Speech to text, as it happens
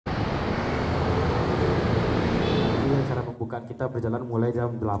pembukaan kita berjalan mulai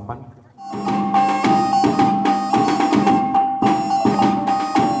jam 8.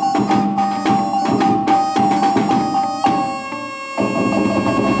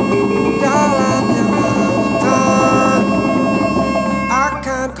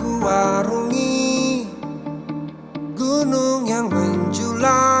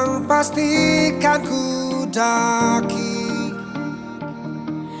 Pastikan ku daki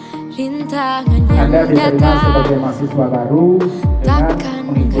rintangan yang datang sebagai mahasiswa baru takkan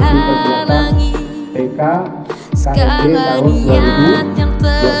menghalangi PKMMB segala tahun niat yang 2020.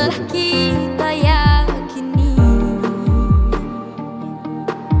 telah kita yakini.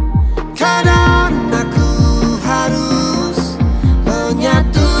 Kadang aku harus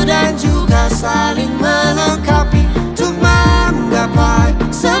menyatu dan juga saling melengkapi untuk menggapai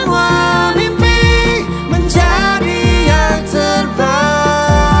semua mimpi menjadi yang terbaik.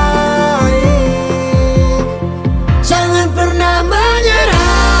 Jangan pernah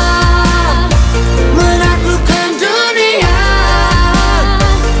menyerah, menaklukkan dunia.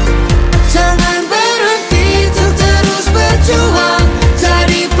 Jangan berhenti untuk terus berjuang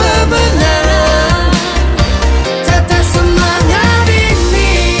jadi pemenang. Tetap semangat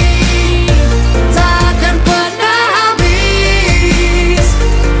ini takkan pernah habis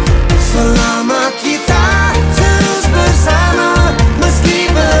selama kita terus bersama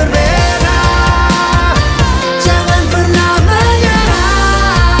meski berbeda. Jangan pernah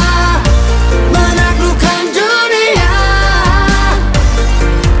menyerah, menaklukkan dunia.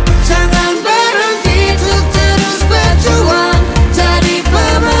 Jangan berhenti untuk terus berjuang jadi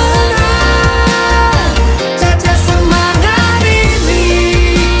pemenang. Tetap semangat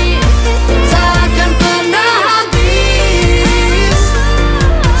ini takkan pernah habis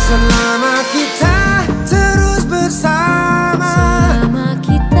selama kita terus bersama. Selama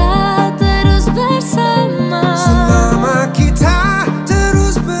kita terus bersama. Selama kita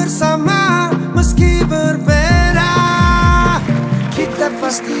terus bersama meski berbeda, kita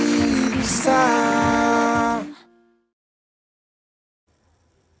pasti bisa.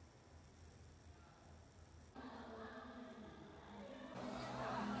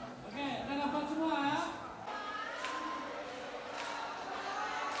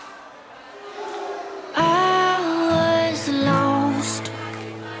 I was lost,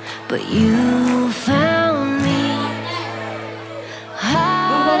 but you found me.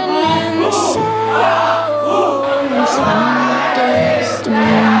 Hiding in the shadows from my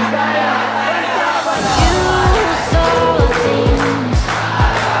destiny. You saw things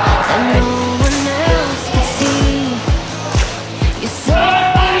that no one else could see. You saw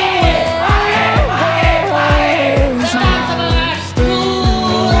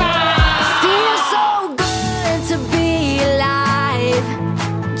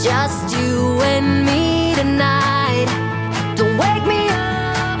just you and me tonight. Don't wake me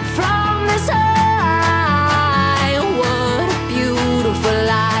up from this high. What a beautiful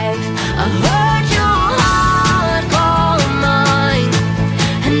life. I heard your heart call mine,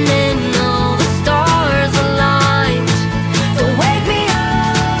 and then all the stars aligned. Don't wake me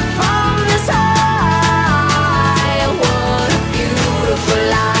up from this high. What a beautiful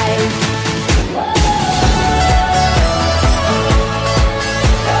life.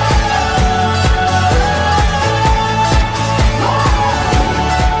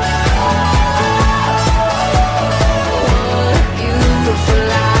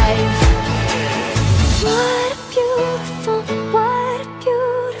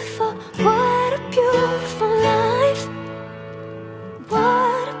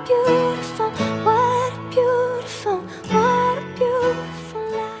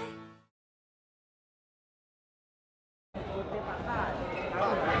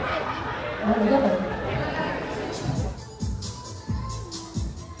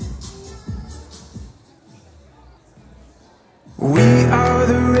 We are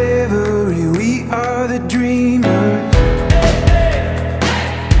the reverie, we are the dreamers.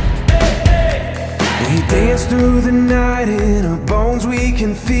 We dance through the night, in our bones we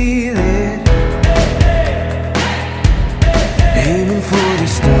can feel it. Aiming for the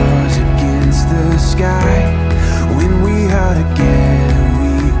stars against the sky. When we are together,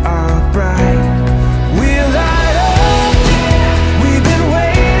 we are bright. We'll light up. We've been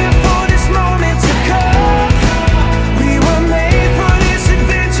waiting for this moment to come. We were made for this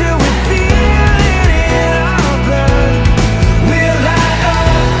adventure. We feel it in our blood. We'll light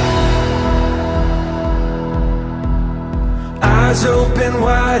up. Eyes open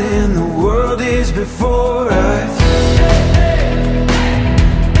wide and the world is before us.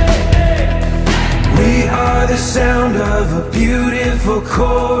 We are the sound of a beautiful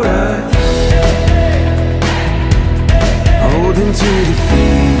chorus.